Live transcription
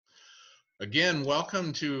Again,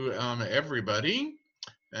 welcome to everybody.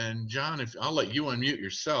 And John, if I'll let you unmute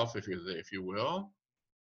yourself, if you will.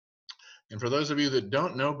 And for those of you that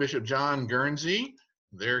don't know Bishop John Guernsey,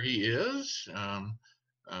 there he is.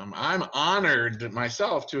 I'm honored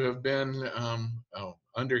myself to have been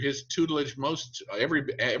under his tutelage most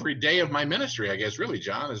every day of my ministry. I guess really,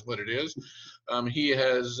 John, is what it is. He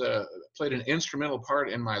has played an instrumental part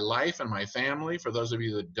in my life and my family. For those of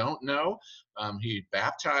you that don't know, he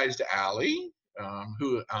baptized Allie.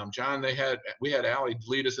 John, we had Allie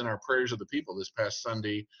lead us in our prayers of the people this past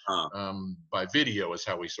Sunday by video is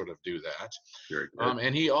how we sort of do that. Very good.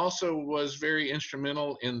 And he also was very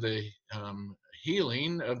instrumental in the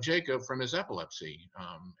healing of Jacob from his epilepsy.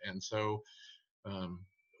 And so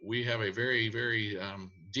we have a very, very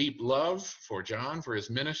deep love for John, for his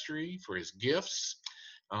ministry, for his gifts,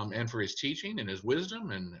 and for his teaching and his wisdom.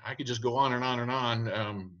 And I could just go on and on and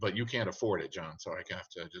on, but you can't afford it, John. So I have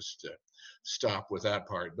to just stop with that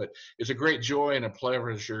part. But it's a great joy and a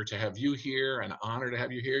pleasure to have you here, an honor to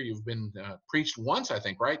have you here. You've been preached once, I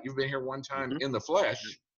think, right? You've been here one time in the flesh.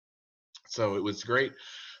 So it was great.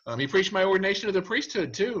 He preached my ordination to the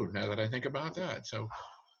priesthood too, now that I think about that. So,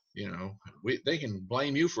 you know, they can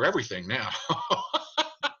blame you for everything now.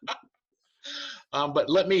 But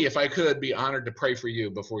let me, if I could, be honored to pray for you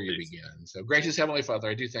before you begin. So, gracious Heavenly Father,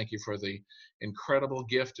 I do thank you for the incredible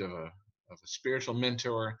gift of a spiritual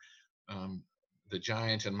mentor, the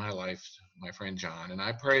giant in my life, my friend John. And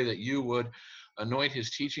I pray that you would anoint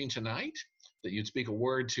his teaching tonight, that you'd speak a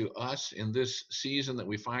word to us in this season that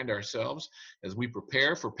we find ourselves as we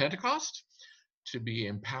prepare for Pentecost, to be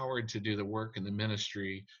empowered to do the work in the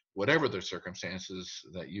ministry, whatever the circumstances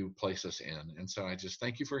that you place us in. And so I just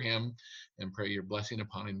thank you for him and pray your blessing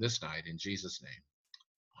upon him this night in Jesus' name.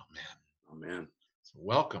 Amen. Amen. So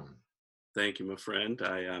welcome. Thank you, my friend.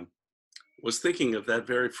 I was thinking of that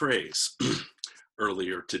very phrase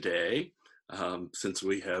earlier today, since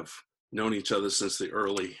we have known each other since the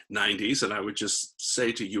early 90s. And I would just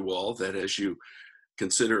say to you all that as you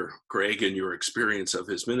consider Greg and your experience of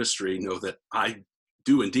his ministry, know that I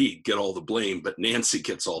do indeed get all the blame, but Nancy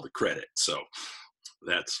gets all the credit. So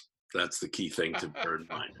that's the key thing to bear in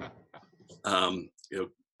mind.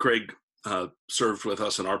 Greg served with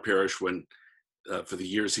us in our parish when, for the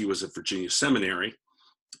years he was at Virginia Seminary.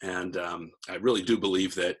 And I really do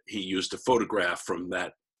believe that he used a photograph from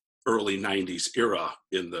that early 90s era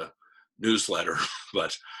in the newsletter,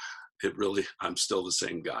 but I'm still the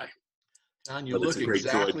same guy. John, you look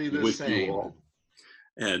exactly the same. You all,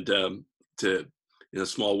 and to, in a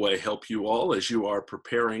small way, help you all as you are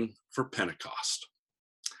preparing for Pentecost.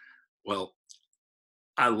 Well,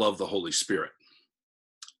 I love the Holy Spirit,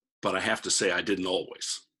 but I have to say I didn't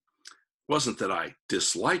always. It wasn't that I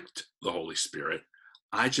disliked the Holy Spirit.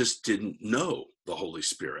 I just didn't know the Holy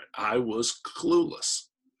Spirit. I was clueless.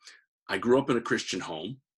 I grew up in a Christian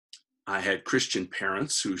home. I had Christian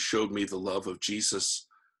parents who showed me the love of Jesus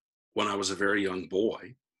when I was a very young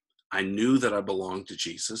boy. I knew that I belonged to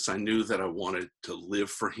Jesus. I knew that I wanted to live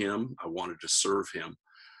for him. I wanted to serve him.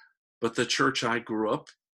 But the church I grew up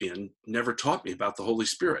in never taught me about the Holy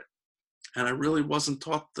Spirit. And I really wasn't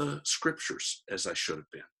taught the scriptures as I should have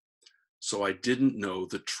been. So I didn't know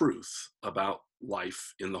the truth about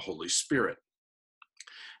life in the Holy Spirit.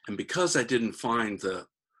 And because I didn't find the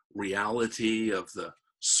reality of the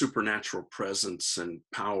supernatural presence and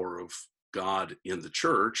power of God in the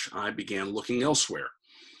church, I began looking elsewhere.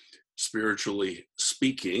 Spiritually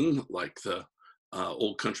speaking, like the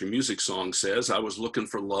old country music song says, I was looking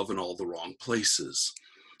for love in all the wrong places.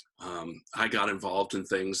 I got involved in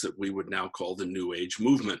things that we would now call the New Age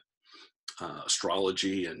movement,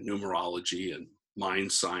 astrology and numerology and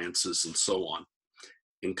mind sciences and so on.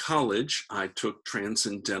 In college, I took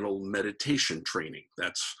transcendental meditation training.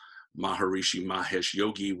 That's Maharishi Mahesh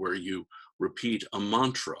Yogi, where you repeat a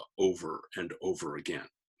mantra over and over again.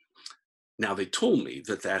 Now, they told me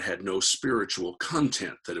that that had no spiritual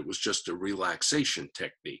content, that it was just a relaxation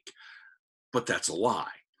technique, but that's a lie.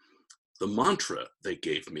 The mantra they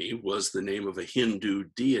gave me was the name of a Hindu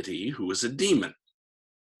deity who was a demon.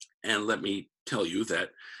 And let me tell you that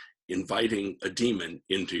inviting a demon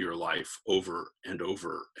into your life over and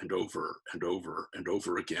over and over and over and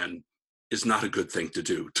over again is not a good thing to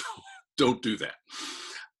do. Don't do that.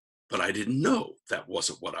 But I didn't know that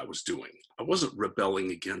wasn't what I was doing. I wasn't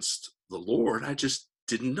rebelling against the Lord. I just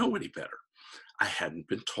didn't know any better. I hadn't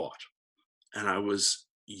been taught. And I was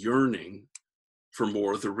yearning for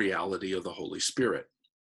more of the reality of the Holy Spirit.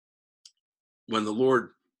 When the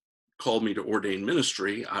Lord called me to ordain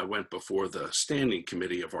ministry, I went before the standing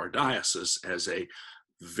committee of our diocese as a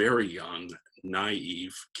very young,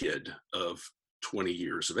 naive kid of 20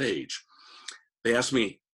 years of age. They asked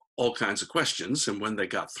me all kinds of questions, and when they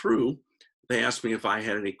got through, they asked me if I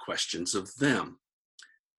had any questions of them.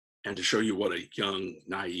 And to show you what a young,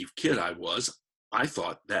 naive kid I was, I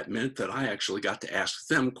thought that meant that I actually got to ask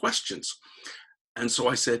them questions. And so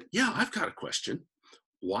I said, yeah, I've got a question.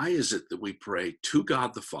 Why is it that we pray to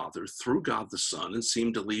God the Father, through God the Son, and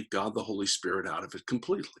seem to leave God the Holy Spirit out of it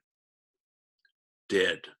completely?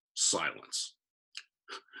 Dead silence.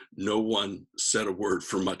 No one said a word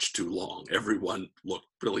for much too long. Everyone looked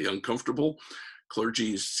really uncomfortable.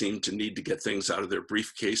 Clergy seemed to need to get things out of their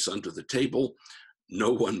briefcase under the table.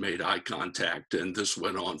 No one made eye contact, and this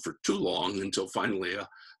went on for too long until finally a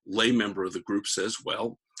lay member of the group says,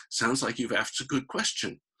 well, sounds like you've asked a good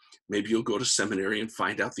question. Maybe you'll go to seminary and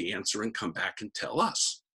find out the answer and come back and tell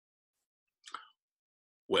us.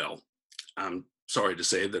 Well, I'm sorry to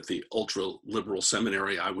say that the ultra-liberal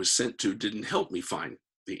seminary I was sent to didn't help me find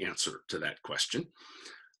the answer to that question.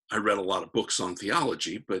 I read a lot of books on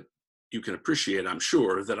theology, but you can appreciate, I'm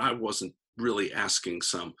sure, that I wasn't really asking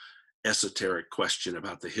some esoteric question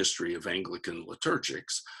about the history of Anglican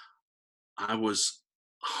liturgics. I was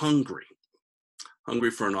hungry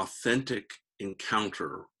for an authentic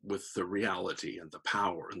encounter with the reality and the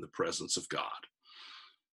power and the presence of God.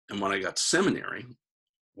 And when I got to seminary,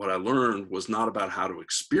 what I learned was not about how to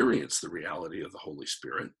experience the reality of the Holy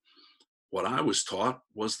Spirit. What I was taught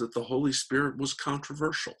was that the Holy Spirit was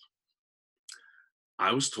controversial.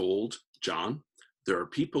 I was told, John, there are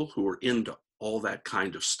people who are into all that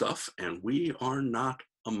kind of stuff, and we are not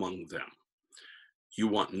among them. You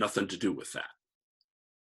want nothing to do with that.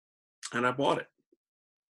 And I bought it.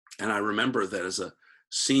 And I remember that as a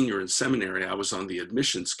senior in seminary, I was on the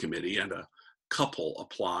admissions committee, and a couple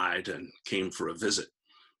applied and came for a visit.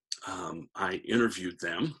 I interviewed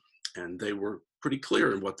them, and they were pretty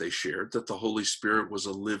clear in what they shared, that the Holy Spirit was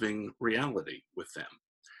a living reality with them.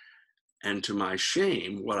 And to my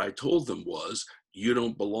shame, what I told them was, you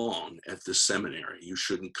don't belong at this seminary. You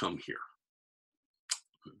shouldn't come here.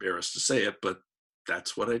 I'm embarrassed to say it, but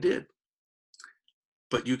that's what I did.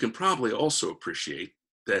 But you can probably also appreciate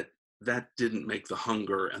that that didn't make the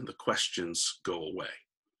hunger and the questions go away.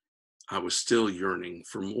 I was still yearning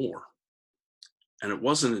for more. And it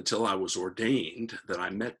wasn't until I was ordained that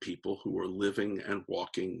I met people who were living and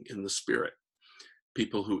walking in the Spirit,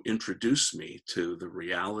 people who introduced me to the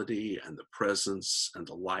reality and the presence and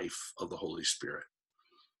the life of the Holy Spirit.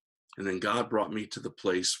 And then God brought me to the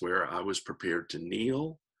place where I was prepared to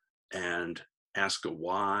kneel and ask a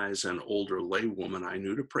wise and older lay woman I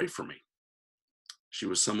knew to pray for me. She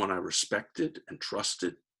was someone I respected and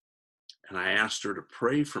trusted, and I asked her to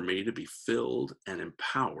pray for me to be filled and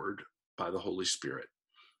empowered by the Holy Spirit.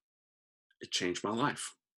 It changed my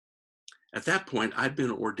life. At that point, I'd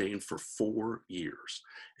been ordained for 4 years,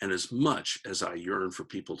 and as much as I yearned for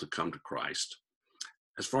people to come to Christ,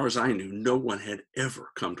 as far as I knew, no one had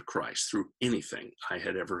ever come to Christ through anything I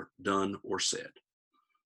had ever done or said.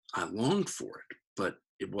 I longed for it, but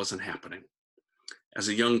it wasn't happening. As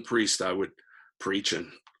a young priest, I would preach,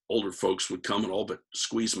 and older folks would come and all but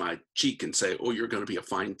squeeze my cheek and say, oh, you're going to be a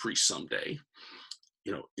fine priest someday.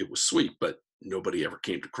 You know, it was sweet, but nobody ever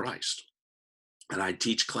came to Christ. And I'd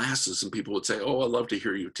teach classes, and people would say, oh, I love to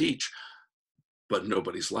hear you teach, but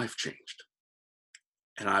nobody's life changed.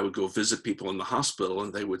 And I would go visit people in the hospital,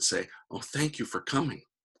 and they would say, oh, thank you for coming,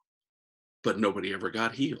 but nobody ever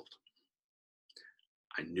got healed.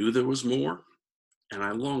 I knew there was more, and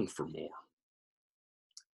I longed for more.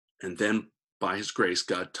 And then, by His grace,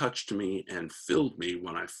 God touched me and filled me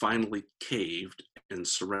when I finally caved and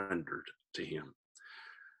surrendered to Him.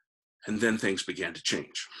 And then things began to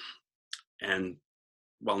change. And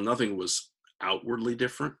while nothing was outwardly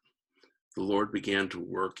different, the Lord began to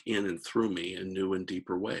work in and through me in new and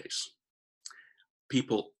deeper ways.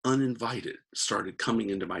 People uninvited started coming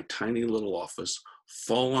into my tiny little office,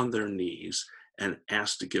 fall on their knees, and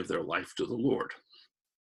ask to give their life to the Lord.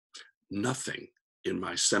 Nothing in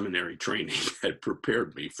my seminary training had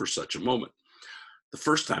prepared me for such a moment. The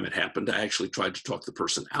first time it happened, I actually tried to talk the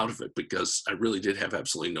person out of it because I really did have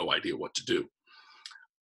absolutely no idea what to do.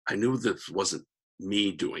 I knew that it wasn't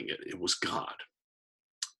me doing it, it was God.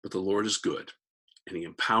 But the Lord is good, and He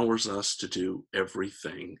empowers us to do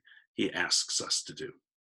everything He asks us to do.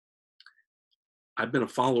 I've been a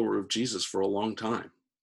follower of Jesus for a long time,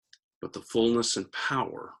 but the fullness and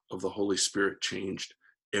power of the Holy Spirit changed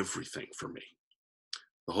everything for me.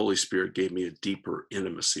 The Holy Spirit gave me a deeper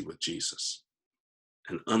intimacy with Jesus,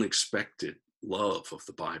 an unexpected love of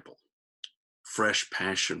the Bible, fresh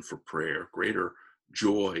passion for prayer, greater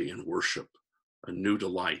joy in worship, a new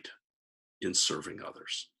delight in serving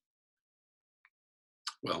others.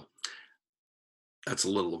 Well, That's a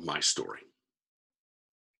little of my story.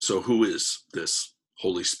 So who is this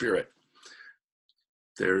Holy Spirit?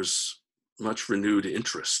 There's much renewed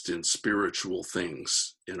interest in spiritual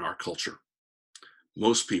things in our culture.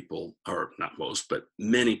 Most people, or not most, but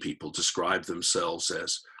many people describe themselves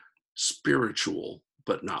as spiritual,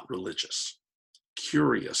 but not religious,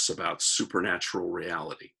 curious about supernatural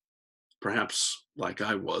reality, perhaps like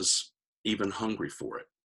I was, even hungry for it.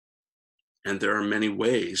 And there are many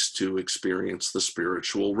ways to experience the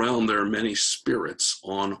spiritual realm. There are many spirits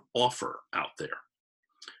on offer out there.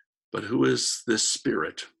 But who is this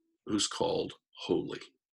spirit who's called holy?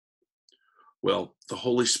 Well, the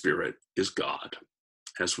Holy Spirit is God.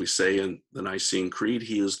 As we say in the Nicene Creed,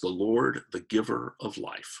 he is the Lord, the giver of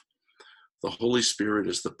life. The Holy Spirit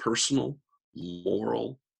is the personal,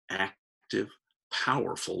 moral, active,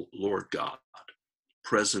 powerful Lord God,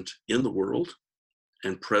 present in the world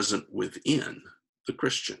and present within the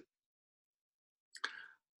Christian.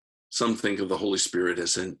 Some think of the Holy Spirit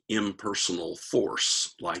as an impersonal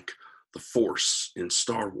force, like the Force in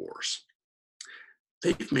Star Wars.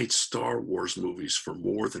 They've made Star Wars movies for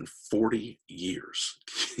more than 40 years.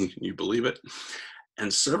 Can you believe it?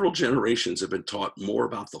 And several generations have been taught more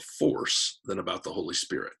about the Force than about the Holy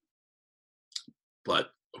Spirit. But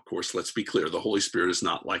of course, let's be clear, the Holy Spirit is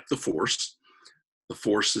not like the Force. The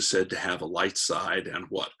Force is said to have a light side and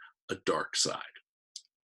what? A dark side.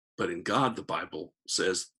 But in God, the Bible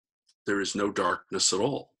says there is no darkness at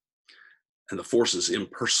all. And the Force is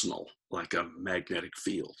impersonal, like a magnetic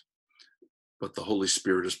field. But the Holy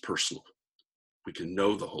Spirit is personal. We can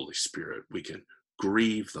know the Holy Spirit. We can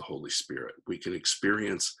grieve the Holy Spirit. We can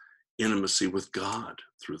experience intimacy with God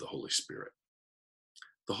through the Holy Spirit.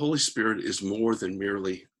 The Holy Spirit is more than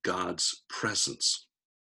merely God's presence.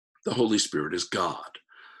 The Holy Spirit is God.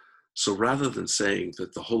 So rather than saying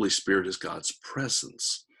that the Holy Spirit is God's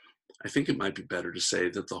presence, I think it might be better to say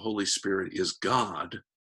that the Holy Spirit is God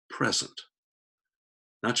present.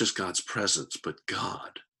 Not just God's presence, but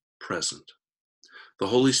God present. The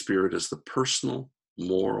Holy Spirit is the personal,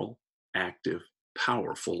 moral, active,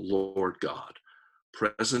 powerful Lord God,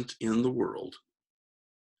 present in the world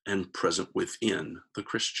and present within the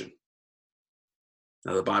Christian.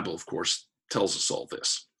 Now, the Bible, of course, tells us all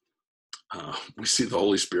this. We see the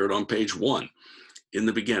Holy Spirit on page 1. In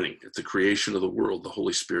the beginning, at the creation of the world, the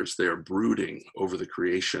Holy Spirit's there brooding over the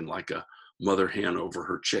creation like a mother hen over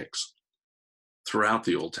her chicks. Throughout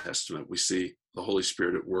the Old Testament, we see the Holy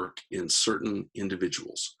Spirit at work in certain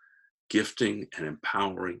individuals, gifting and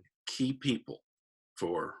empowering key people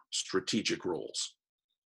for strategic roles.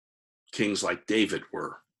 Kings like David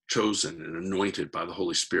were chosen and anointed by the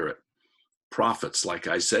Holy Spirit. Prophets like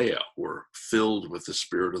Isaiah were filled with the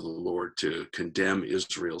Spirit of the Lord to condemn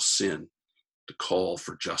Israel's sin, to call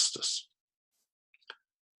for justice.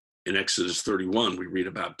 In Exodus 31, we read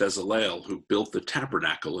about Bezalel, who built the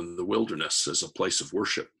tabernacle in the wilderness as a place of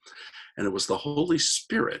worship. And it was the Holy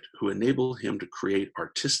Spirit who enabled him to create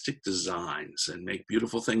artistic designs and make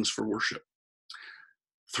beautiful things for worship.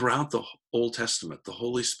 Throughout the Old Testament, the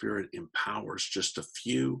Holy Spirit empowers just a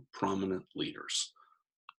few prominent leaders,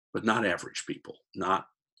 but not average people, not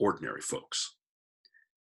ordinary folks.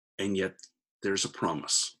 And yet there's a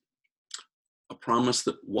promise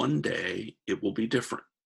that one day it will be different.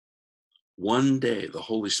 One day the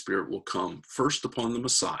Holy Spirit will come first upon the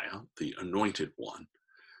Messiah, the anointed one.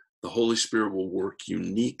 The Holy Spirit will work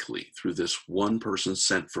uniquely through this one person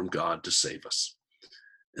sent from God to save us.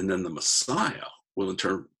 And then the Messiah will in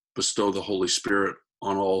turn bestow the Holy Spirit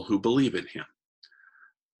on all who believe in him.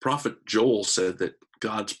 Prophet Joel said that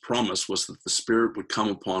God's promise was that the Spirit would come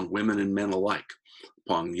upon women and men alike,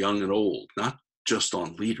 upon young and old, not just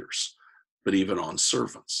on leaders, but even on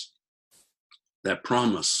servants. That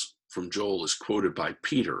promise from Joel is quoted by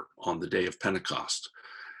Peter on the day of Pentecost.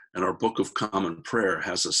 And our Book of Common Prayer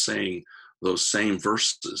has us saying those same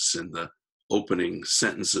verses in the opening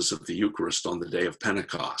sentences of the Eucharist on the day of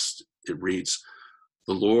Pentecost. It reads,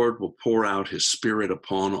 "The Lord will pour out his Spirit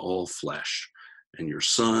upon all flesh, and your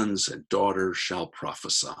sons and daughters shall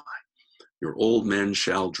prophesy. Your old men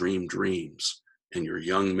shall dream dreams, and your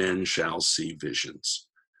young men shall see visions.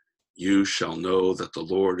 You shall know that the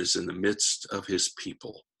Lord is in the midst of his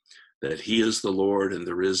people, that he is the Lord and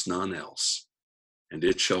there is none else. And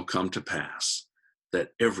it shall come to pass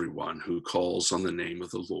that everyone who calls on the name of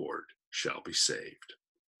the Lord shall be saved."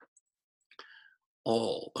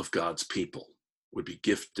 All of God's people would be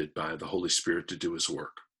gifted by the Holy Spirit to do his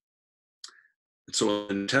work. And so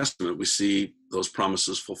in the Testament, we see those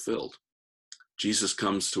promises fulfilled. Jesus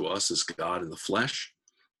comes to us as God in the flesh.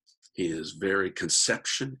 His very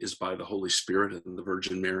conception is by the Holy Spirit and the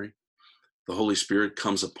Virgin Mary. The Holy Spirit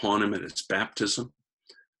comes upon him at his baptism.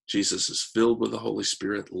 Jesus is filled with the Holy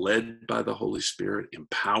Spirit, led by the Holy Spirit,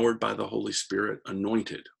 empowered by the Holy Spirit,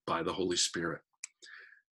 anointed by the Holy Spirit.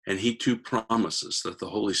 And he too promises that the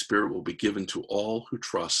Holy Spirit will be given to all who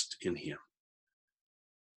trust in him.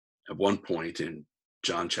 At one point in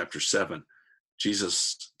John chapter 7,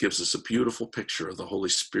 Jesus gives us a beautiful picture of the Holy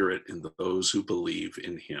Spirit in those who believe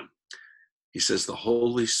in him. He says the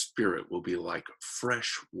Holy Spirit will be like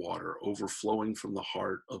fresh water overflowing from the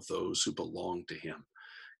heart of those who belong to him,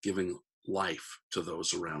 giving life to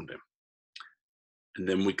those around him. And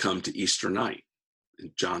then we come to Easter night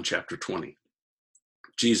in John chapter 20.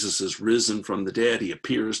 Jesus is risen from the dead. He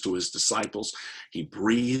appears to his disciples. He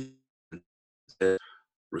breathes and said,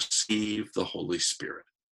 receive the Holy Spirit.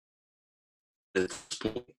 At this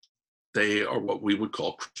point, they are what we would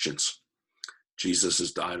call Christians. Jesus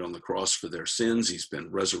has died on the cross for their sins. He's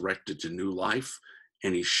been resurrected to new life,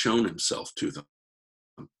 and he's shown himself to them.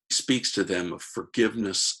 He speaks to them of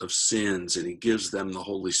forgiveness of sins, and he gives them the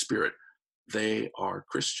Holy Spirit. They are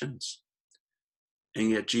Christians. And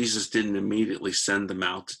yet Jesus didn't immediately send them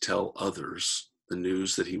out to tell others the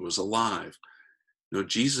news that he was alive. No,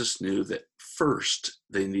 Jesus knew that first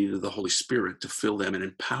they needed the Holy Spirit to fill them and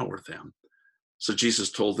empower them. So Jesus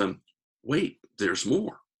told them, wait, there's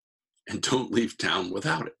more, and don't leave town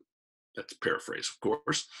without it. That's a paraphrase, of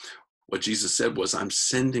course. What Jesus said was, I'm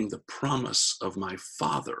sending the promise of my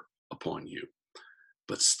Father upon you,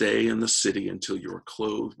 but stay in the city until you are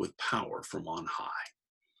clothed with power from on high.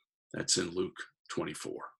 That's in Luke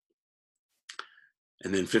 24.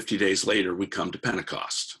 And then 50 days later, we come to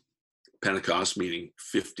Pentecost. Pentecost meaning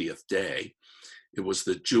 50th day. It was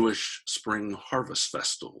the Jewish spring harvest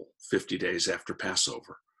festival, 50 days after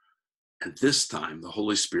Passover. And this time, the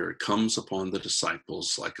Holy Spirit comes upon the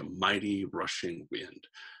disciples like a mighty rushing wind,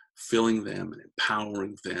 filling them and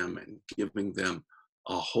empowering them and giving them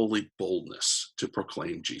a holy boldness to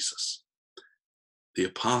proclaim Jesus. The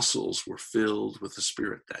apostles were filled with the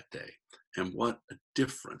Spirit that day. And what a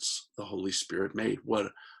difference the Holy Spirit made.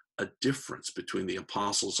 What a difference between the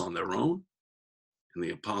apostles on their own and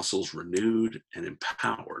the apostles renewed and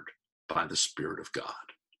empowered by the Spirit of God.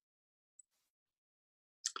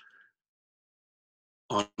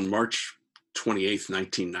 On March 28th,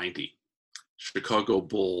 1990, Chicago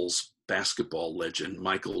Bulls basketball legend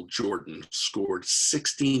Michael Jordan scored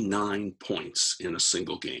 69 points in a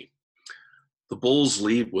single game. The Bulls'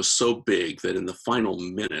 lead was so big that in the final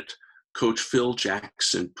minute, Coach Phil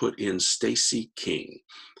Jackson put in Stacey King,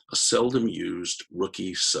 a seldom used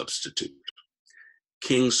rookie substitute.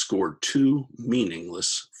 King scored 2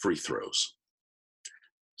 meaningless free throws.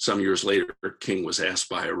 Some years later, King was asked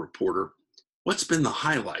by a reporter, "What's been the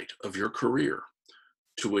highlight of your career?"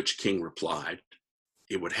 To which King replied,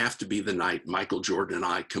 "It would have to be the night Michael Jordan and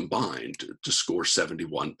I combined to score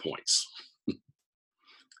 71 points.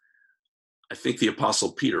 I think the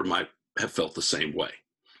Apostle Peter might have felt the same way.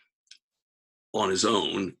 On his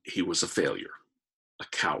own, he was a failure, a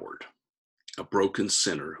coward, a broken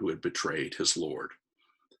sinner who had betrayed his Lord.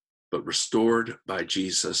 But restored by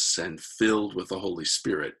Jesus and filled with the Holy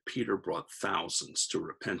Spirit, Peter brought thousands to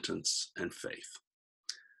repentance and faith.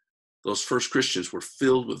 Those first Christians were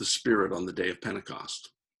filled with the Spirit on the day of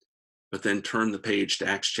Pentecost. But then turn the page to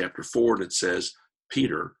Acts chapter 4, and it says,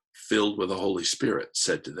 Peter, filled with the Holy Spirit,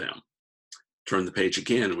 said to them. Turn the page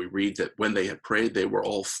again, and we read that when they had prayed, they were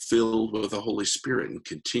all filled with the Holy Spirit and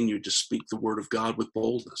continued to speak the word of God with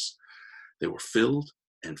boldness. They were filled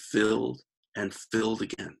and filled and filled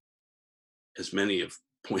again. As many have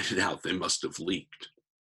pointed out, they must have leaked.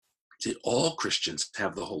 See, all Christians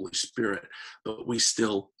have the Holy Spirit, but we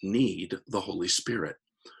still need the Holy Spirit.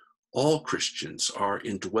 All Christians are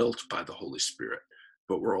indwelt by the Holy Spirit,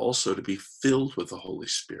 but we're also to be filled with the Holy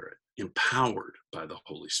Spirit, empowered by the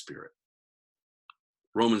Holy Spirit.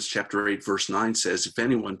 Romans chapter 8, verse 9 says, if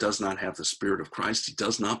anyone does not have the Spirit of Christ, he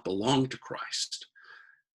does not belong to Christ.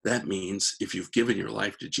 That means if you've given your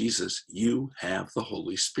life to Jesus, you have the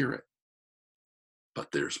Holy Spirit.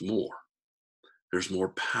 But there's more. There's more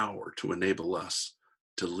power to enable us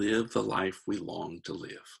to live the life we long to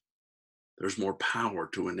live. There's more power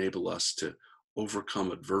to enable us to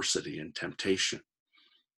overcome adversity and temptation.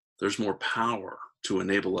 There's more power to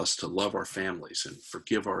enable us to love our families and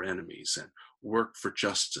forgive our enemies and work for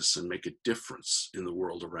justice and make a difference in the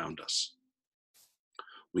world around us.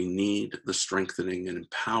 We need the strengthening and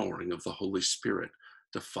empowering of the Holy Spirit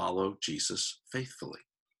to follow Jesus faithfully.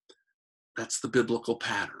 That's the biblical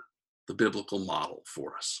pattern, the biblical model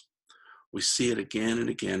for us. We see it again and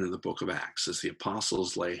again in the book of Acts as the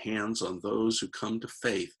apostles lay hands on those who come to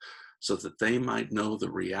faith. so that they might know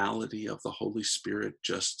the reality of the Holy Spirit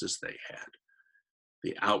just as they had.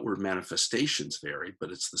 The outward manifestations vary,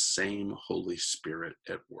 but it's the same Holy Spirit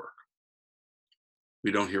at work.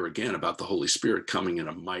 We don't hear again about the Holy Spirit coming in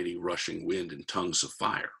a mighty rushing wind and tongues of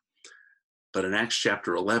fire. But in Acts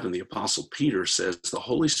chapter 11, the Apostle Peter says the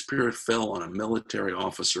Holy Spirit fell on a military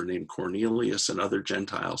officer named Cornelius and other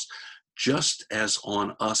Gentiles, just as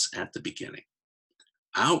on us at the beginning.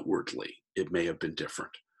 Outwardly, it may have been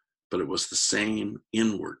different, but it was the same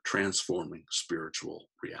inward transforming spiritual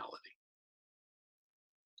reality.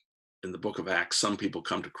 In the book of Acts, some people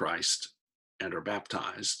come to Christ and are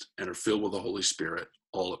baptized and are filled with the Holy Spirit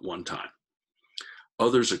all at one time.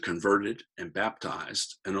 Others are converted and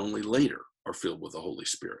baptized and only later are filled with the Holy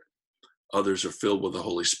Spirit. Others are filled with the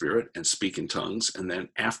Holy Spirit and speak in tongues and then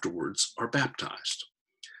afterwards are baptized.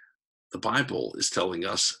 The Bible is telling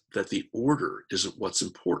us that the order isn't what's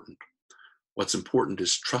important. What's important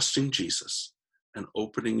is trusting Jesus and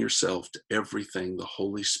opening yourself to everything the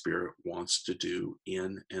Holy Spirit wants to do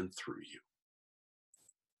in and through you.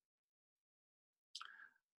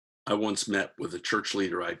 I once met with a church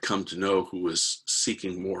leader I'd come to know who was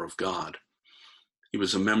seeking more of God. He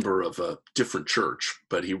was a member of a different church,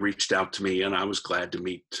 but he reached out to me and I was glad to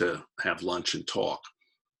meet to have lunch and talk.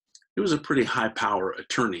 He was a pretty high-power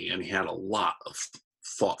attorney and he had a lot of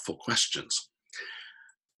thoughtful questions.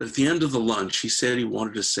 But at the end of the lunch, he said he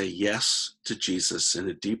wanted to say yes to Jesus in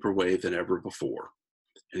a deeper way than ever before,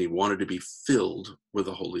 and he wanted to be filled with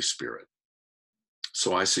the Holy Spirit.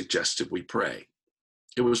 So I suggested we pray.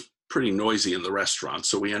 It was pretty noisy in the restaurant,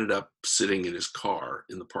 so we ended up sitting in his car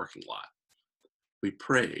in the parking lot. We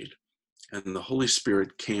prayed, and the Holy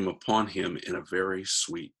Spirit came upon him in a very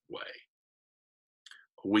sweet way.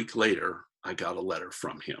 A week later, I got a letter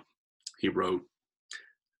from him. He wrote,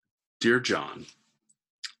 "Dear John,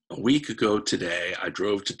 a week ago today, I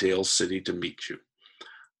drove to Dale City to meet you.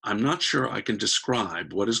 I'm not sure I can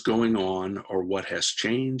describe what is going on or what has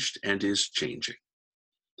changed and is changing.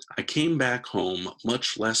 I came back home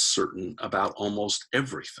much less certain about almost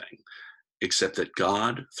everything, except that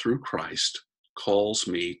God, through Christ, calls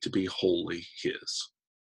me to be wholly His.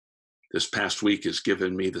 This past week has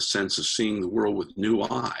given me the sense of seeing the world with new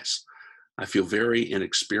eyes. I feel very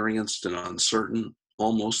inexperienced and uncertain,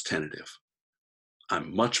 almost tentative.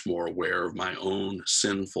 I'm much more aware of my own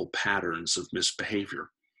sinful patterns of misbehavior.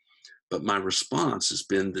 But my response has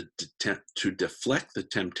been to deflect the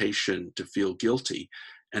temptation to feel guilty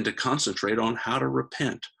and to concentrate on how to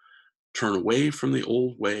repent, turn away from the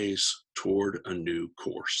old ways toward a new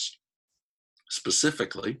course.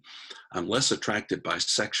 Specifically, I'm less attracted by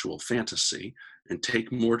sexual fantasy and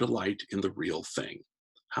take more delight in the real thing.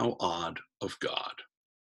 How odd of God.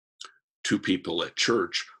 Two people at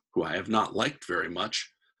church who I have not liked very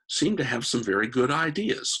much seem to have some very good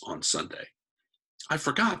ideas on Sunday. I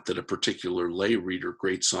forgot that a particular lay reader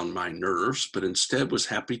grates on my nerves, but instead was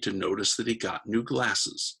happy to notice that he got new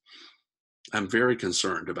glasses. I'm very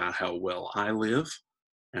concerned about how well I live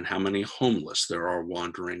and how many homeless there are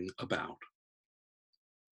wandering about.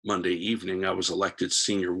 Monday evening, I was elected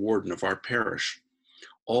senior warden of our parish.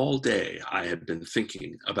 All day, I had been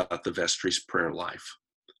thinking about the vestry's prayer life.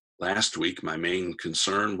 Last week, my main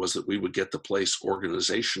concern was that we would get the place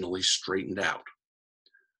organizationally straightened out.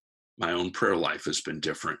 My own prayer life has been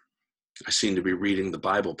different. I seem to be reading the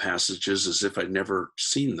Bible passages as if I'd never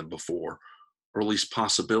seen them before, or at least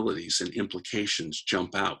possibilities and implications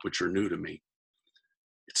jump out which are new to me.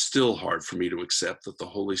 It's still hard for me to accept that the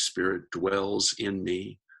Holy Spirit dwells in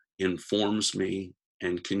me, informs me,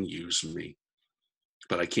 and can use me.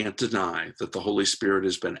 But I can't deny that the Holy Spirit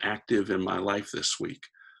has been active in my life this week.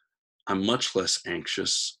 I'm much less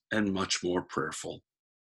anxious and much more prayerful.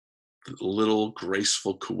 The little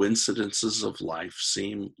graceful coincidences of life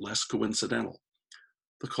seem less coincidental.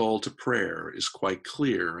 The call to prayer is quite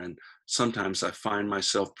clear, and sometimes I find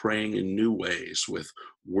myself praying in new ways with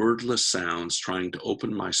wordless sounds, trying to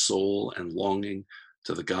open my soul and longing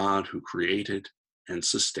to the God who created and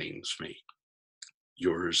sustains me.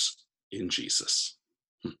 Yours in Jesus."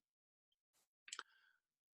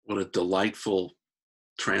 What a delightful,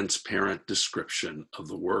 transparent description of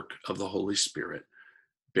the work of the Holy Spirit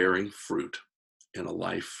bearing fruit in a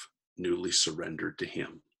life newly surrendered to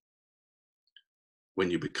Him. When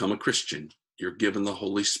you become a Christian, you're given the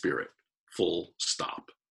Holy Spirit, full stop.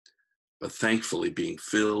 But thankfully, being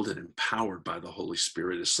filled and empowered by the Holy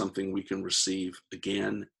Spirit is something we can receive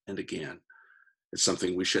again and again. It's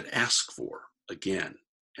something we should ask for again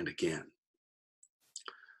and again.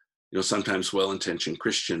 You know, sometimes well-intentioned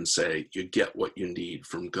Christians say you get what you need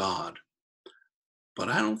from God. But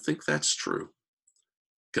I don't think that's true.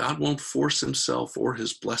 God won't force himself or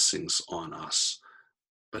his blessings on us,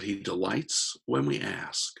 but he delights when we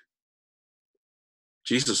ask.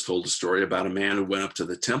 Jesus told a story about a man who went up to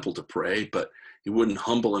the temple to pray, but he wouldn't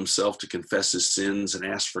humble himself to confess his sins and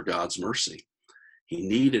ask for God's mercy. He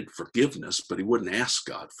needed forgiveness, but he wouldn't ask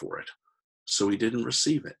God for it, so he didn't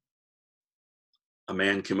receive it. A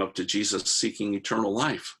man came up to Jesus seeking eternal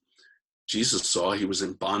life. Jesus saw he was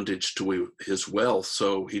in bondage to his wealth,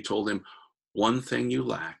 so he told him, "One thing you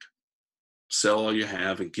lack, sell all you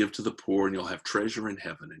have and give to the poor, and you'll have treasure in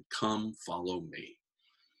heaven, and come follow me."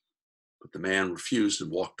 But the man refused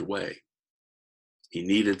and walked away. He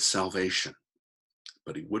needed salvation,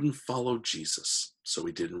 but he wouldn't follow Jesus, so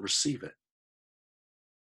he didn't receive it.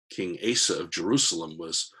 King Asa of Jerusalem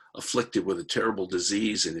was afflicted with a terrible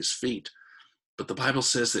disease in his feet, but the Bible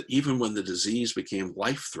says that even when the disease became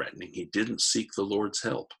life-threatening, he didn't seek the Lord's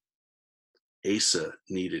help. Asa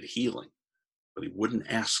needed healing, but he wouldn't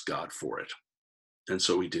ask God for it, and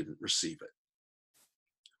so he didn't receive it.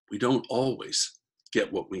 We don't always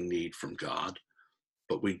get what we need from God,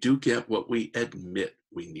 but we do get what we admit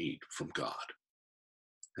we need from God.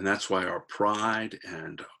 And that's why our pride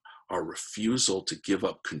and our refusal to give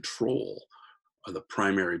up control are the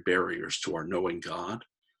primary barriers to our knowing God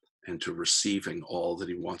and to receiving all that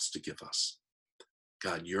he wants to give us.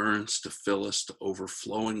 God yearns to fill us to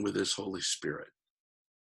overflowing with his Holy Spirit,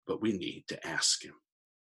 but we need to ask him.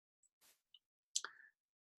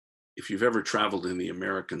 If you've ever traveled in the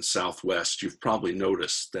American Southwest, you've probably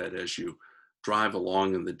noticed that as you drive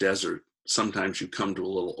along in the desert, sometimes you come to a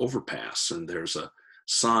little overpass and there's a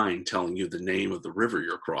sign telling you the name of the river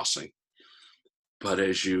you're crossing. But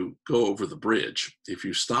as you go over the bridge, if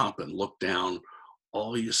you stop and look down,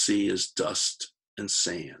 all you see is dust and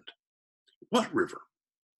sand. What river?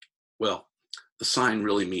 Well, the sign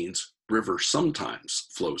really means river sometimes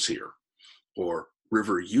flows here, or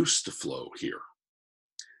river used to flow here.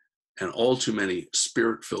 And all too many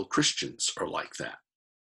Spirit-filled Christians are like that.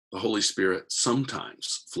 The Holy Spirit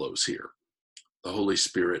sometimes flows here. The Holy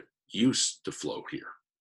Spirit used to flow here.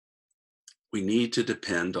 We need to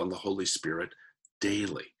depend on the Holy Spirit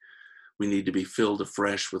daily. We need to be filled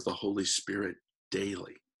afresh with the Holy Spirit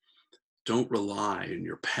daily. Don't rely on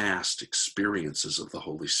your past experiences of the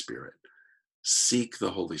Holy Spirit. Seek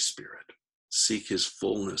the Holy Spirit. Seek his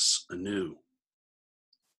fullness anew.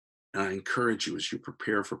 And I encourage you as you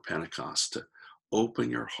prepare for Pentecost to open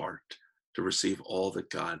your heart to receive all that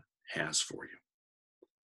God has for you.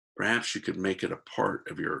 Perhaps you could make it a part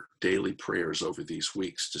of your daily prayers over these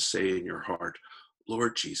weeks to say in your heart,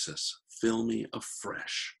 "Lord Jesus, fill me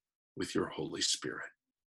afresh with your Holy Spirit."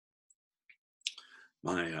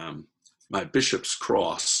 My bishop's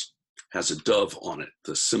cross has a dove on it,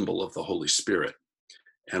 the symbol of the Holy Spirit.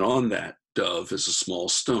 And on that dove is a small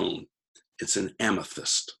stone. It's an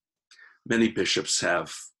amethyst. Many bishops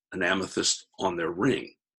have an amethyst on their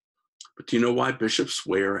ring. But do you know why bishops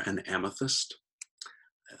wear an amethyst?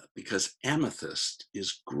 Because amethyst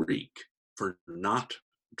is Greek for not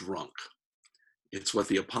drunk. It's what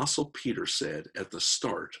the Apostle Peter said at the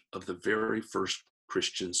start of the very first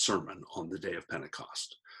Christian sermon on the day of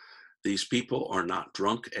Pentecost. These people are not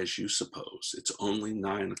drunk as you suppose. It's only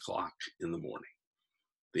 9 o'clock in the morning.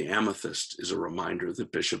 The amethyst is a reminder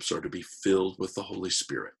that bishops are to be filled with the Holy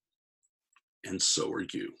Spirit. And so are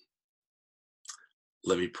you.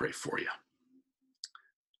 Let me pray for you.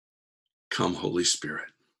 Come, Holy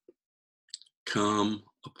Spirit. Come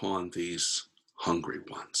upon these hungry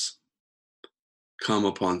ones. Come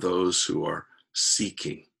upon those who are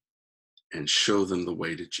seeking and show them the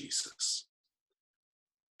way to Jesus.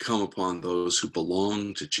 Come upon those who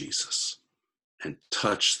belong to Jesus and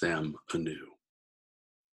touch them anew.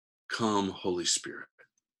 Come, Holy Spirit.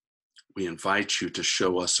 We invite you to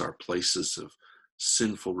show us our places of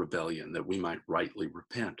sinful rebellion that we might rightly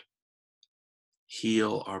repent.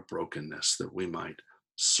 Heal our brokenness that we might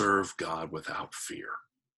serve God without fear.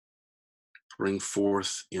 Bring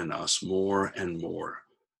forth in us more and more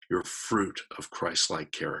your fruit of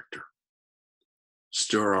Christ-like character.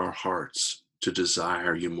 Stir our hearts to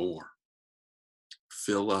desire you more.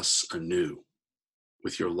 Fill us anew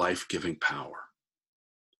with your life-giving power.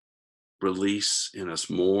 Release in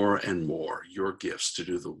us more and more your gifts to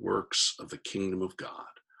do the works of the kingdom of God.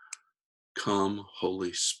 Come,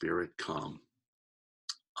 Holy Spirit, come.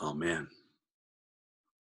 Amen.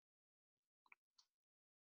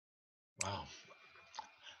 Wow.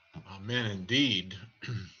 Amen indeed.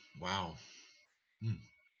 Wow. Let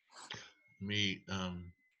me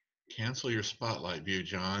cancel your spotlight view,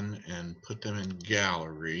 John, and put them in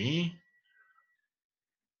gallery.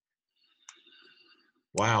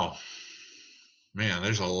 Wow. Man,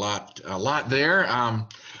 there's a lot there.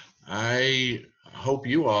 I hope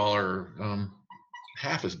you all are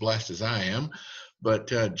half as blessed as I am. But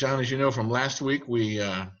John, as you know from last week, we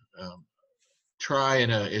try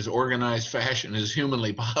in as organized fashion as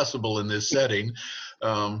humanly possible in this setting.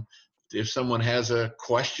 Um, if someone has a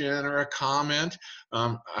question or a comment,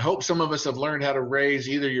 I hope some of us have learned how to raise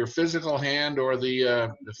either your physical hand or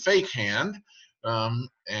the fake hand.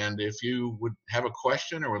 And if you would have a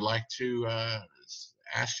question or would like to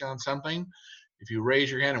ask John something, if you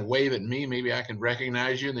raise your hand and wave at me, maybe I can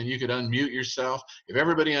recognize you, and then you could unmute yourself. If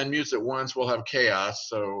everybody unmutes at once, we'll have chaos.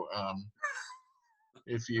 So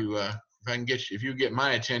if you if you get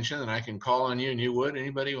my attention, then I can call on you, and you would.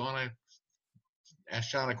 Anybody want to ask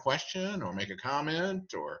John a question or make a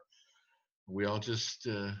comment, or are we all just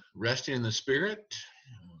resting in the Spirit?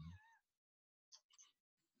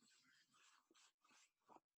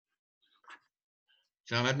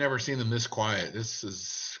 John, I've never seen them this quiet. This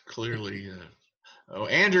is clearly. Oh,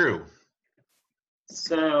 Andrew.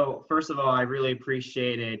 So first of all, I really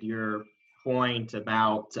appreciated your point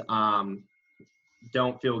about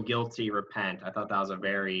don't feel guilty, repent. I thought that was a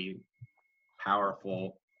very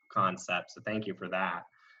powerful concept. So thank you for that.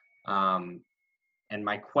 And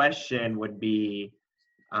my question would be,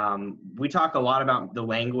 we talk a lot about the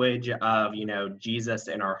language of, Jesus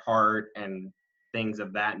in our heart and things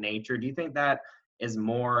of that nature. Do you think that is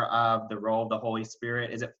more of the role of the Holy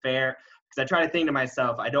Spirit? Is it fair? Because I try to think to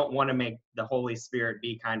myself, I don't want to make the Holy Spirit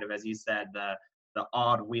be kind of, as you said, the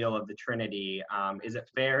odd wheel of the Trinity. Is it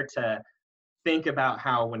fair to think about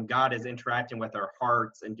how when God is interacting with our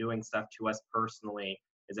hearts and doing stuff to us personally,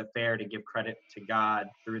 is it fair to give credit to God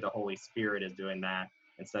through the Holy Spirit as doing that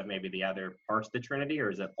instead of maybe the other parts of the Trinity,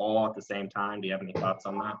 or is it all at the same time? Do you have any thoughts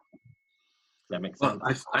on that? Does that make sense?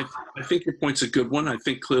 Well, I think your point's a good one. I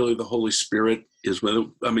think clearly the Holy Spirit is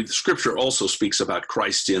the Scripture also speaks about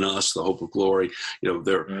Christ in us, the hope of glory.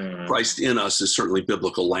 Christ in us is certainly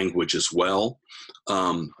biblical language as well.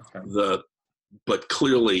 Okay. But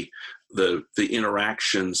clearly the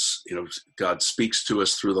interactions, God speaks to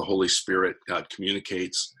us through the Holy Spirit. God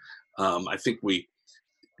communicates. I think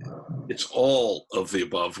it's all of the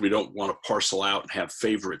above. We don't want to parcel out and have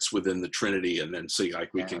favorites within the Trinity and then see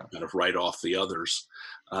like we can kind of write off the others.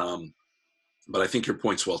 But I think your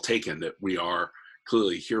point's well taken, that we are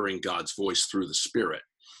clearly hearing God's voice through the Spirit,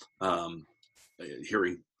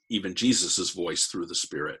 hearing even Jesus's voice through the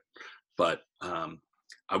Spirit. But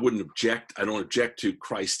I don't object to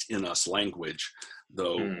Christ in us language,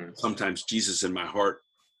 though sometimes Jesus in my heart,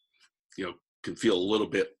 can feel a little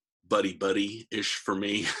bit buddy-ish for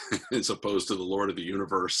me, as opposed to the Lord of the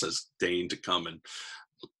universe has deigned to come and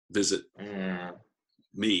visit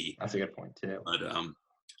me. That's a good point too. But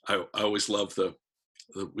I always loved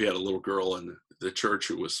we had a little girl in the church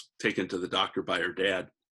who was taken to the doctor by her dad,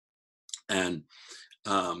 and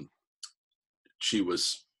she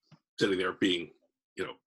was sitting there being,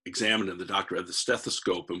 examined, and the doctor had the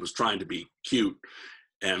stethoscope and was trying to be cute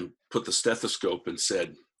and put the stethoscope and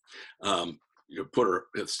said, put her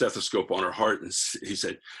stethoscope on her heart, and he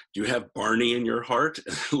said, "Do you have Barney in your heart?"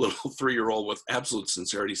 And the little 3-year-old with absolute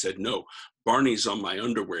sincerity said, "No, Barney's on my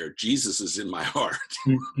underwear. Jesus is in my heart."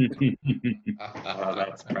 Oh,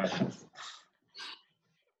 that's precious.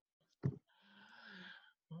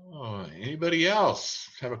 Oh, anybody else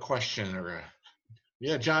have a question or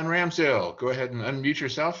yeah, John Ramsdale, go ahead and unmute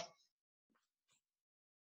yourself.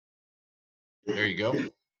 There you go.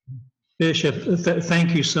 Bishop,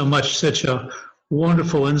 thank you so much. Such a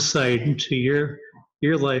wonderful insight into your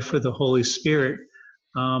life with the Holy Spirit.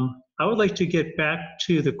 I would like to get back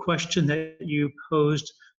to the question that you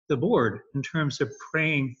posed the board in terms of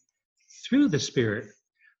praying through the Spirit.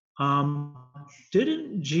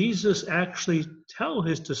 Didn't Jesus actually tell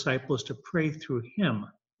his disciples to pray through him?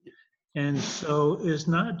 And so is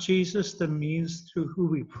not Jesus the means through who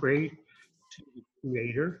we pray to the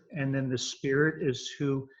Creator, and then the Spirit is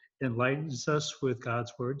who enlightens us with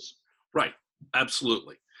God's words? Right,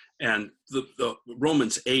 absolutely. And the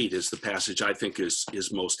Romans 8 is the passage I think is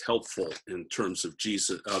most helpful in terms of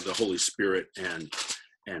Jesus, the Holy Spirit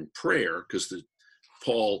and prayer, because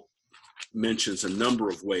Paul mentions a number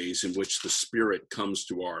of ways in which the Spirit comes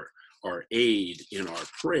to our aid in our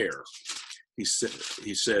prayer. He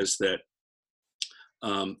says that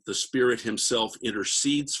the Spirit himself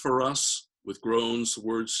intercedes for us with groans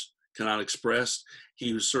words cannot express.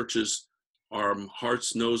 He who searches our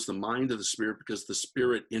hearts knows the mind of the Spirit, because the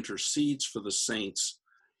Spirit intercedes for the saints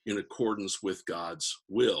in accordance with God's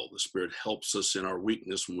will. The Spirit helps us in our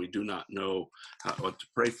weakness when we do not know what to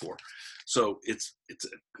pray for. So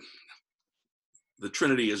the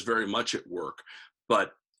Trinity is very much at work,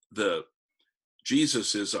 but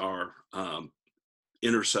Jesus is our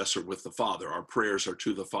intercessor with the Father. Our prayers are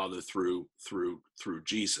to the Father through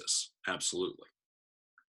Jesus. Absolutely.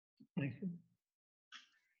 Thank you.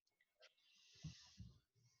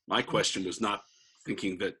 My question was not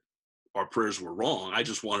thinking that our prayers were wrong. I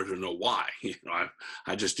just wanted to know why.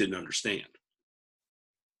 I just didn't understand.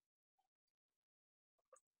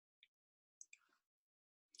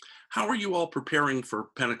 How are you all preparing for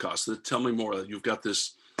Pentecost? Tell me more. You've got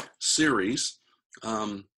this series.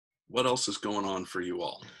 What else is going on for you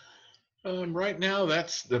all? Right now,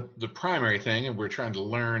 that's the primary thing, and we're trying to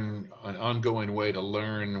learn an ongoing way to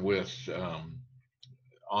learn with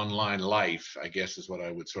online life, I guess is what I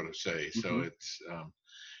would sort of say. Mm-hmm. So it's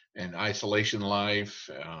an isolation life,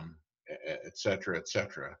 et cetera, et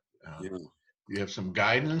cetera. Yeah. You have some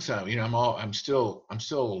guidance. I'm still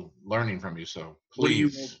learning from you. So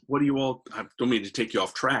please. What do you all? I don't mean to take you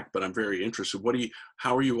off track, but I'm very interested.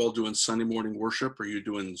 How are you all doing Sunday morning worship? Are you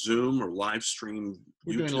doing Zoom or live stream?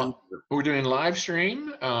 We're doing live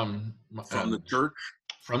stream from the church.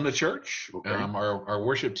 From the church. Okay. Our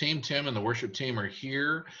worship team, Tim and the worship team, are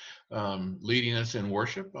here leading us in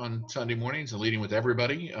worship on Sunday mornings and leading with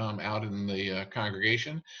everybody out in the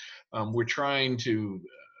congregation. We're trying to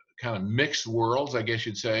kind of mixed worlds, I guess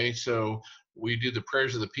you'd say. So we do the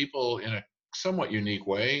prayers of the people in a somewhat unique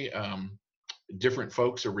way. Different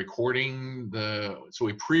folks are recording so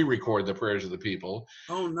we pre-record the prayers of the people.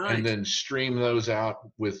 Oh, nice. And then stream those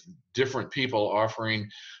out with different people offering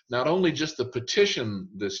not only just the petition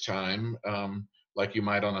this time, like you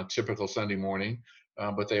might on a typical Sunday morning,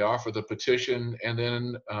 but they offer the petition and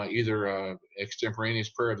then either a extemporaneous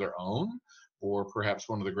prayer of their own, or perhaps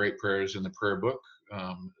one of the great prayers in the prayer book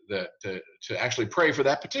to actually pray for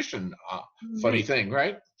that petition. Funny thing,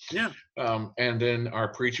 right? Yeah. And then our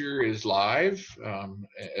preacher is live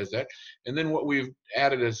as that. And then what we've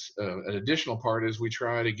added as an additional part is we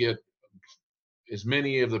try to get as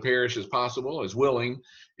many of the parish as possible, as willing,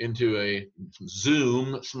 into a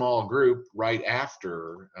Zoom small group right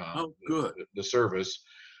after the service.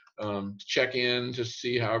 Check in to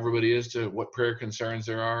see how everybody is, to what prayer concerns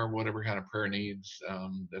there are, whatever kind of prayer needs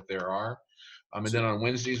that there are. And then on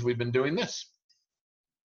Wednesdays, we've been doing this.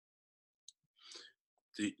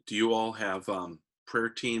 Do you all have prayer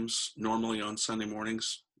teams normally on Sunday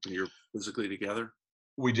mornings when you're physically together?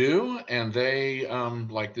 We do, and they,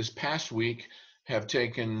 like this past week, have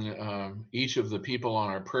taken each of the people on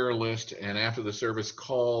our prayer list and after the service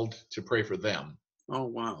called to pray for them. Oh,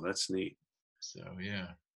 wow, that's neat. So, yeah.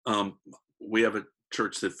 We have a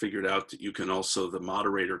church that figured out that you can also, the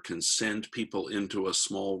moderator can send people into a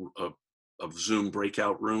small Zoom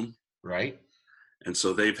breakout room. Right. And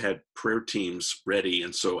so they've had prayer teams ready.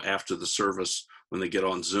 And so after the service, when they get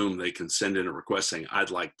on Zoom, they can send in a request saying, I'd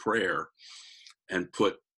like prayer, and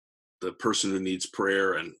put the person who needs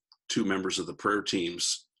prayer and two members of the prayer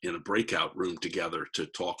teams in a breakout room together to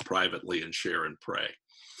talk privately and share and pray.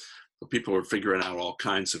 So people are figuring out all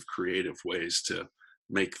kinds of creative ways to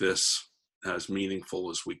make this as meaningful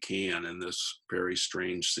as we can in this very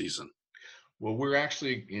strange season. Well, we're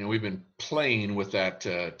actually, we've been playing with that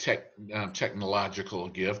technological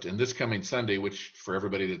gift. And this coming Sunday, which for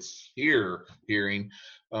everybody that's hearing,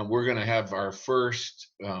 we're going to have our first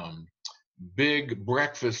big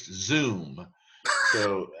breakfast Zoom.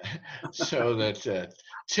 So that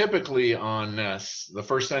typically on the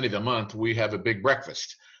first Sunday of the month, we have a big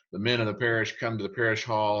breakfast. The men of the parish come to the parish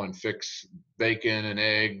hall and fix bacon and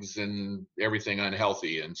eggs and everything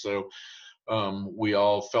unhealthy. And so we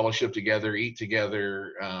all fellowship together, eat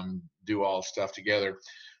together, do all stuff together.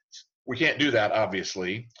 We can't do that,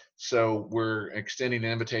 obviously. So we're extending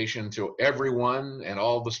an invitation to everyone and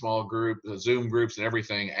all the small group, the Zoom groups and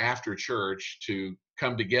everything after church to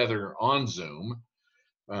come together on Zoom,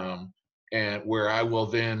 and where I will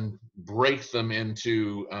then break them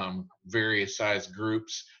into various size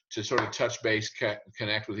groups to sort of touch base,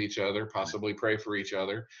 connect with each other, possibly pray for each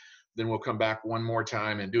other. Then we'll come back one more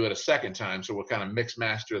time and do it a second time. So we'll kind of mix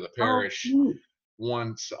master the parish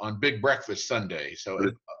once on Big Breakfast Sunday. So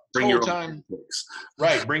bring your time,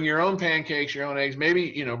 right? Bring your own pancakes, your own eggs.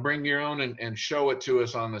 Maybe bring your own and show it to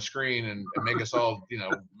us on the screen and make us all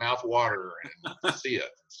mouth water and see it.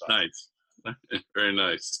 And stuff. Nice, very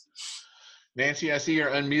nice. Nancy, I see you're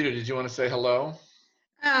unmuted. Did you want to say hello?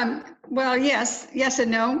 Well, yes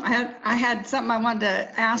and no. I had something I wanted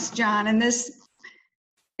to ask John, and this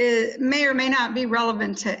may or may not be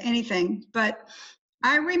relevant to anything, but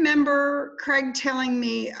I remember Craig telling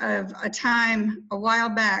me of a time a while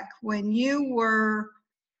back when you were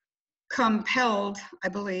compelled, I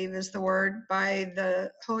believe is the word, by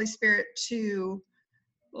the Holy Spirit to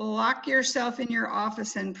lock yourself in your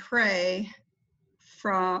office and pray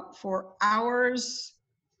for hours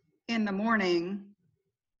in the morning,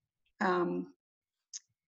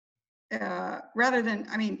 rather than,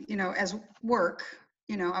 I mean, as work,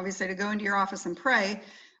 obviously to go into your office and pray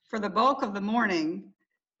for the bulk of the morning.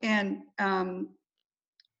 And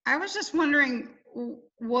I was just wondering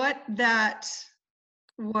what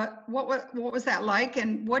was that like,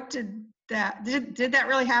 and what did that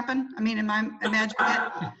really happen? I mean, am I imagining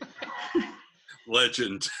it?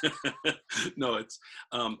 Legend. No, it's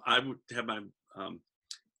I would have my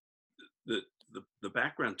the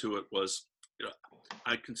background to it was,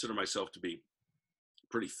 I consider myself to be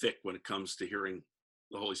pretty thick when it comes to hearing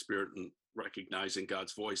the Holy Spirit and recognizing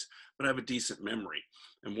God's voice, but I have a decent memory.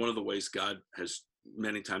 And one of the ways God has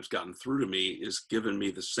many times gotten through to me is given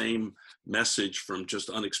me the same message from just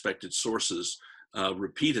unexpected sources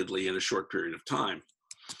repeatedly in a short period of time.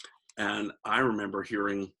 And I remember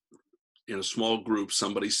hearing in a small group,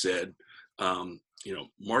 somebody said,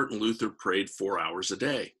 Martin Luther prayed 4 hours a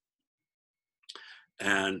day.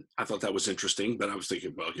 And I thought that was interesting, but I was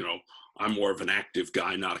thinking, well, I'm more of an active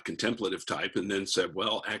guy, not a contemplative type. And then said,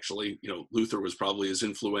 well, actually, Luther was probably as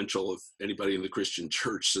influential of anybody in the Christian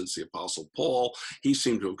church since the Apostle Paul. He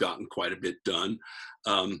seemed to have gotten quite a bit done.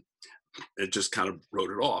 It just kind of wrote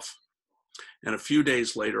it off. And a few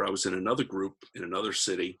days later, I was in another group in another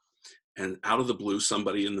city. And out of the blue,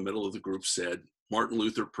 somebody in the middle of the group said, Martin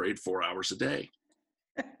Luther prayed 4 hours a day.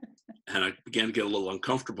 And I began to get a little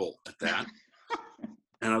uncomfortable at that.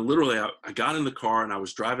 And I got in the car and I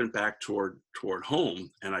was driving back toward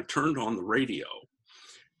home, and I turned on the radio.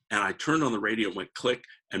 And I turned on the radio and went click,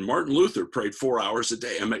 and Martin Luther prayed 4 hours a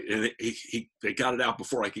day. And they got it out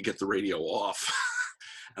before I could get the radio off.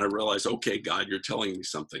 And I realized, okay, God, you're telling me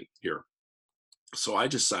something here. So I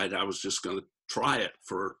decided I was just going to try it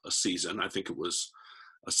for a season. I think it was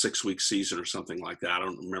a 6-week season or something like that. I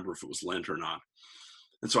don't remember if it was Lent or not.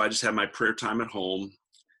 And so I just had my prayer time at home,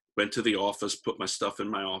 went to the office, put my stuff in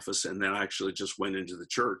my office, and then I actually just went into the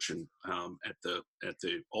church and at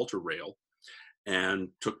the altar rail, and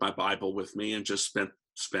took my Bible with me and just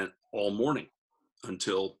spent all morning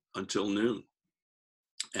until noon.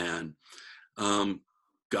 And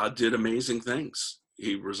God did amazing things.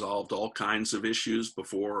 He resolved all kinds of issues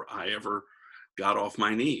before I ever got off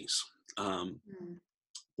my knees.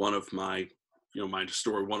 One of my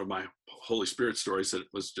Holy Spirit stories that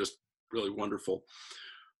was just really wonderful.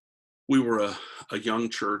 We were a young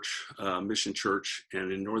church, mission church,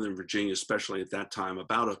 and in Northern Virginia, especially at that time,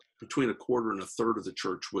 between a quarter and a third of the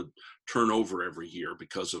church would turn over every year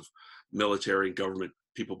because of military and government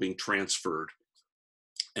people being transferred.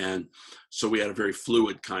 And so we had a very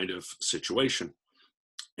fluid kind of situation.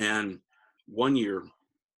 And one year,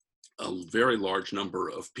 a very large number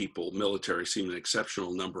of people, military seemed an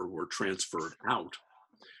exceptional number, were transferred out.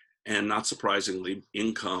 And not surprisingly,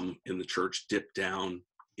 income in the church dipped down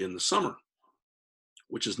in the summer,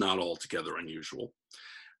 which is not altogether unusual.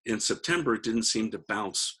 In September, it didn't seem to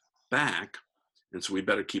bounce back. And so we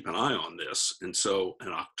better keep an eye on this. And so in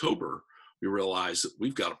October, we realized that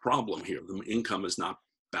we've got a problem here. The income has not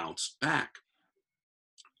bounced back.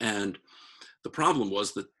 And the problem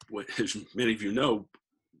was that, as many of you know,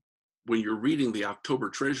 when you're reading the October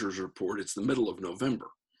Treasurer's Report, it's the middle of November,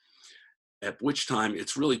 at which time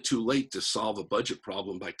it's really too late to solve a budget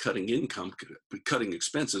problem by cutting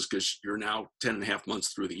expenses, because you're now 10 and a half months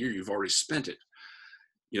through the year, you've already spent it.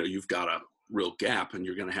 You've got a real gap, and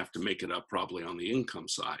you're going to have to make it up probably on the income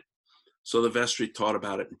side. So the vestry thought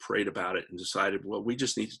about it and prayed about it and decided, well, we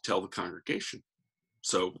just need to tell the congregation.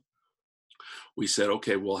 So we said,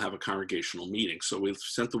 okay, we'll have a congregational meeting. So we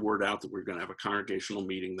sent the word out that we're going to have a congregational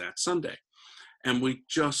meeting that Sunday. And we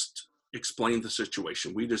just explained the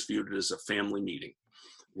situation. We just viewed it as a family meeting.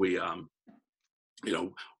 We're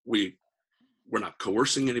not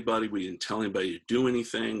coercing anybody. We didn't tell anybody to do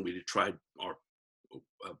anything. We tried our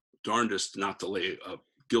darndest not to lay a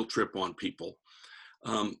guilt trip on people.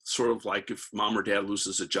 Sort of like if mom or dad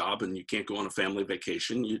loses a job and you can't go on a family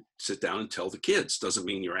vacation, you sit down and tell the kids. Doesn't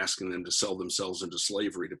mean you're asking them to sell themselves into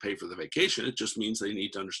slavery to pay for the vacation. It just means they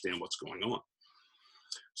need to understand what's going on.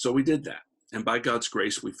 So we did that. And by God's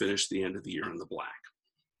grace, we finished the end of the year in the black.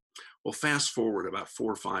 Well, fast forward about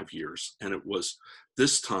 4 or 5 years, and it was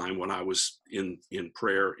this time when I was in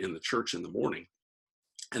prayer in the church in the morning,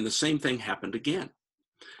 and the same thing happened again.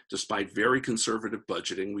 Despite very conservative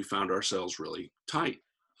budgeting, we found ourselves really tight.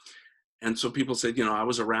 And so people said, I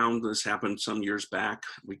was around, this happened some years back.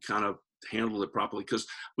 We kind of handled it properly because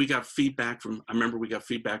we got feedback from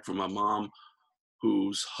a mom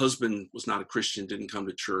whose husband was not a Christian, didn't come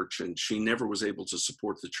to church, and she never was able to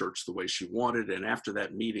support the church the way she wanted. And after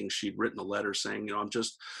that meeting, she'd written a letter saying, I'm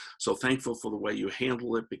just so thankful for the way you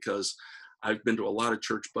handle it, because I've been to a lot of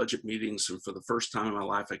church budget meetings, and for the first time in my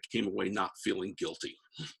life, I came away not feeling guilty.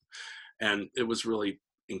 And it was really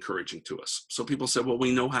encouraging to us. So people said, well,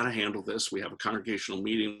 we know how to handle this. We have a congregational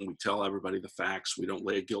meeting. We tell everybody the facts. We don't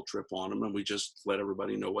lay a guilt trip on them, and we just let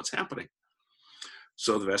everybody know what's happening.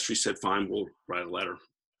 So the vestry said, fine, we'll write a letter.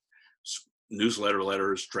 Newsletter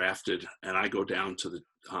letter is drafted, and I go down to the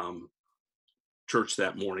church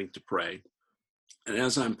that morning to pray. And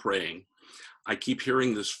as I'm praying, I keep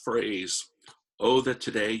hearing this phrase, oh, that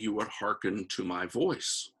today you would hearken to my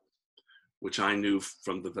voice, which I knew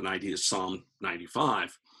from the idea of Psalm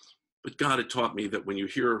 95. But God had taught me that when you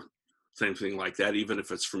hear something like that, even if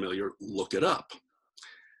it's familiar, look it up.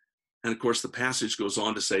 And of course, the passage goes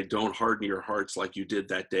on to say, don't harden your hearts like you did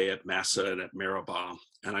that day at Massa and at Meribah.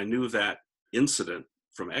 And I knew that incident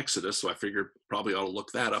from Exodus, so I figured probably ought to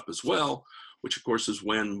look that up as well, which of course is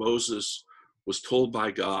when Moses was told by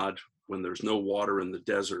God, when there's no water in the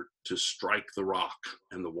desert, to strike the rock,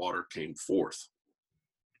 and the water came forth.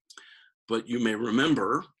 But you may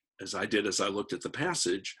remember, as I did as I looked at the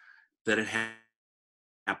passage, that it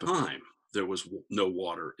happened time. There was no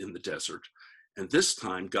water in the desert. And this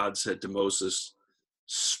time God said to Moses,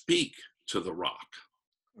 speak to the rock.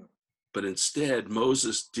 But instead,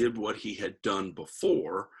 Moses did what he had done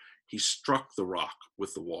before. He struck the rock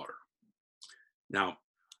with the water. Now,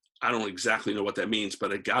 I don't exactly know what that means,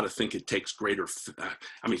 but I got to think it takes greater,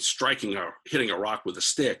 hitting a rock with a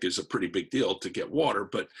stick is a pretty big deal to get water,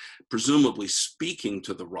 but presumably speaking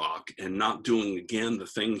to the rock and not doing again the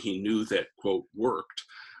thing he knew that, quote, worked,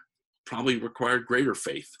 probably required greater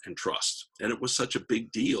faith and trust. And it was such a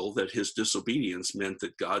big deal that his disobedience meant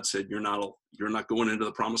that God said, you're not going into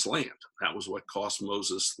the promised land. That was what cost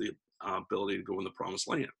Moses the ability to go in the promised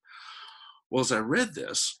land. Well, as I read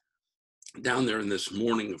this, down there in this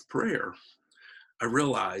morning of prayer, I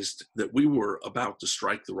realized that we were about to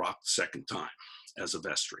strike the rock the second time as a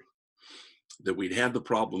vestry, that we'd had the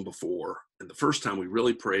problem before. And the first time we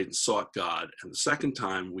really prayed and sought God. And the second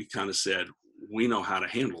time we kind of said, we know how to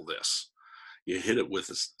handle this. You hit it with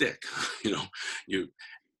a stick,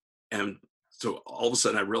 and so all of a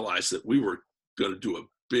sudden I realized that we were going to do a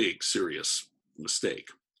big, serious mistake.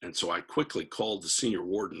 And so I quickly called the senior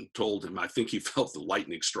warden, told him, I think he felt the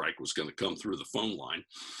lightning strike was going to come through the phone line.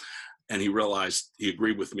 And he realized, he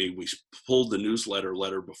agreed with me. We pulled the newsletter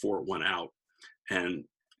letter before it went out and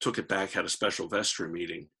took it back, had a special vestry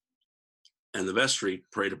meeting. And the vestry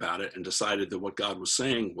prayed about it and decided that what God was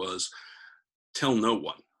saying was, tell no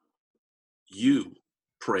one. You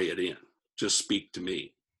pray it in. Just speak to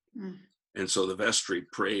me. Mm. And so the vestry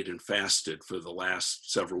prayed and fasted for the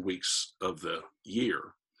last several weeks of the year.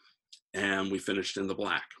 And we finished in the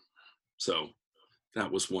black. So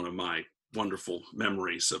that was one of my wonderful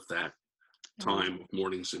memories of that time of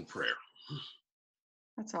mornings in prayer.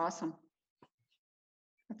 That's awesome.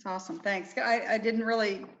 That's awesome. Thanks. I didn't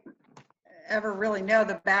ever really know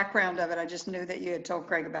the background of it. I just knew that you had told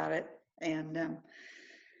Craig about it. And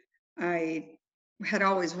I had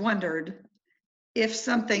always wondered if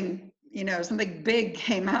something big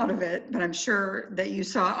came out of it, but I'm sure that you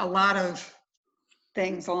saw a lot of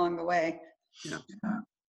things along the way. Yeah.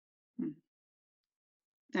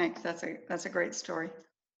 Thanks. That's a great story.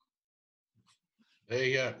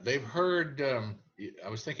 They've heard. I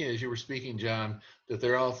was thinking as you were speaking, John, that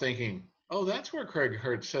they're all thinking, "Oh, that's where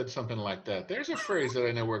Craig said something like that. There's a phrase that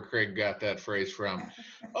I know where Craig got that phrase from.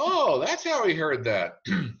 Oh, that's how he heard that."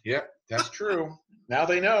 Yep, that's true. Now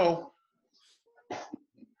they know.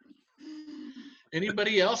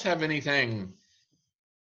 Anybody else have anything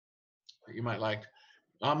that you might like?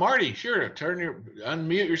 Marty, sure.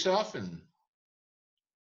 Unmute yourself, and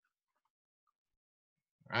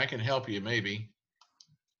I can help you maybe.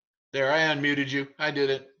 There, I unmuted you. I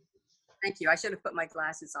did it. Thank you. I should have put my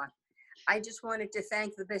glasses on. I just wanted to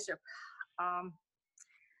thank the bishop.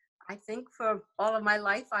 I think for all of my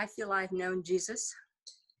life, I feel I've known Jesus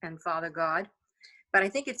and Father God, but I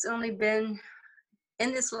think it's only been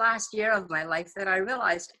in this last year of my life that I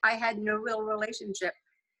realized I had no real relationship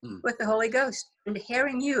with the Holy Ghost. And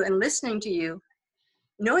hearing you and listening to you,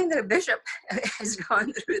 knowing that a bishop has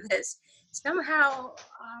gone through this, somehow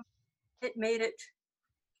it made it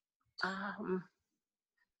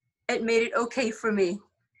okay for me.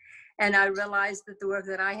 And I realized that the work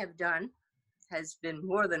that I have done has been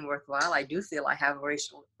more than worthwhile. I do feel I have a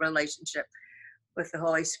relationship with the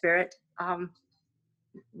Holy Spirit.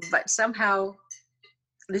 But somehow,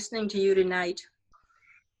 listening to you tonight,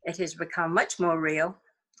 it has become much more real.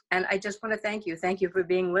 And I just want to thank you. Thank you for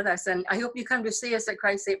being with us. And I hope you come to see us at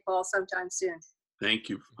Christ St. Paul sometime soon. Thank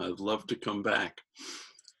you. I'd love to come back.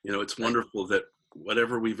 You know, it's wonderful that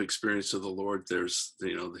whatever we've experienced of the Lord, there's,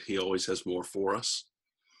 you know, He always has more for us.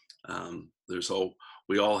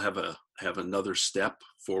 We all have another step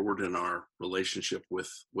forward in our relationship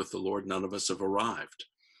with the Lord. None of us have arrived.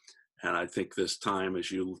 And I think this time,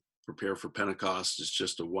 as you prepare for Pentecost, is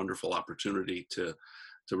just a wonderful opportunity to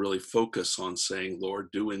really focus on saying, Lord,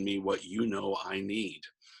 do in me what you know I need.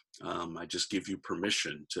 I just give you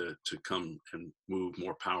permission to come and move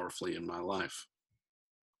more powerfully in my life.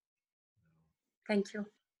 Thank you.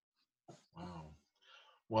 Wow.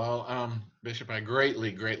 Well, Bishop, I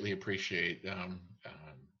greatly appreciate. I'm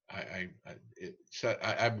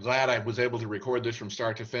glad I was able to record this from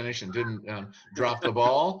start to finish and didn't drop the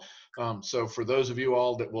ball. So for those of you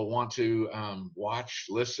all that will want to watch,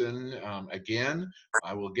 listen again,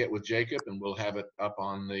 I will get with Jacob and we'll have it up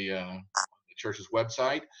on the church's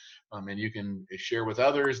website, and you can share with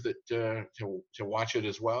others that to watch it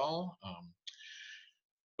as well.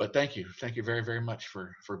 But thank you very much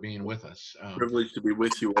for being with us. Privileged to be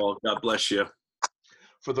with you all. God bless you.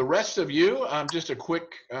 For the rest of you, just a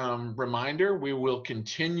quick reminder, we will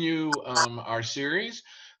continue our series,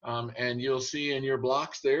 and you'll see in your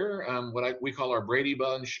blocks there we call our Brady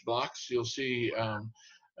Bunch blocks. You'll see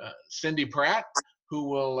Cindy Pratt, who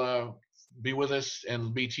will be with us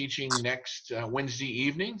and be teaching next Wednesday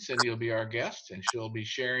evening. Cindy will be our guest, and she'll be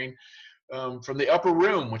sharing from the upper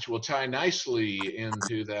room, which will tie nicely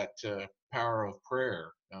into that power of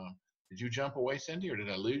prayer. Did you jump away, Cindy, or did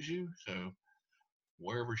I lose you? So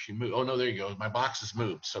wherever she moved. Oh, no, there you go. My box has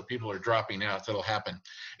moved, so people are dropping out. That'll happen.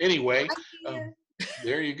 Anyway,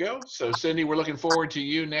 there you go. So, Cindy, we're looking forward to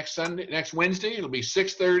you next Wednesday. It'll be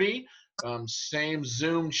 6:30. Same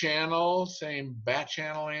Zoom channel, same bat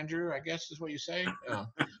channel, Andrew, I guess is what you say.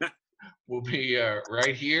 We'll be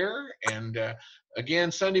right here. And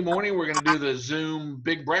again, Sunday morning, we're going to do the Zoom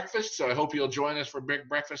Big Breakfast. So I hope you'll join us for Big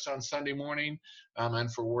Breakfast on Sunday morning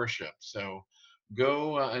and for worship. So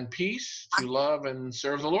go in peace to love and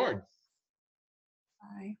serve the Lord.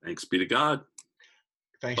 Bye. Thanks be to God.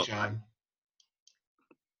 Thanks, John.